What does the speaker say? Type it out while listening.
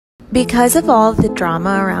Because of all of the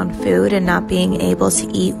drama around food and not being able to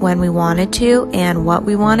eat when we wanted to and what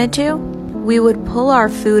we wanted to, we would pull our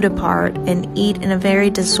food apart and eat in a very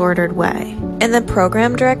disordered way. And the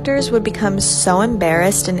program directors would become so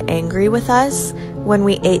embarrassed and angry with us when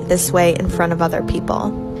we ate this way in front of other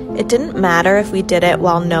people. It didn't matter if we did it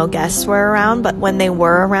while no guests were around, but when they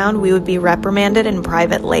were around, we would be reprimanded in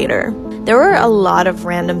private later. There were a lot of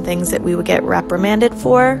random things that we would get reprimanded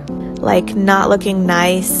for, like not looking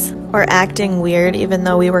nice, or acting weird even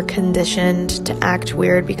though we were conditioned to act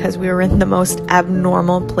weird because we were in the most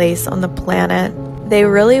abnormal place on the planet. They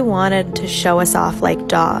really wanted to show us off like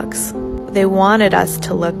dogs. They wanted us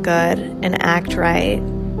to look good and act right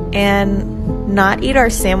and not eat our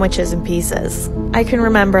sandwiches in pieces. I can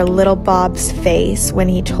remember little Bob's face when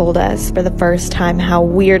he told us for the first time how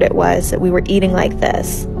weird it was that we were eating like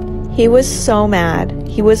this. He was so mad.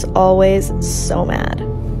 He was always so mad.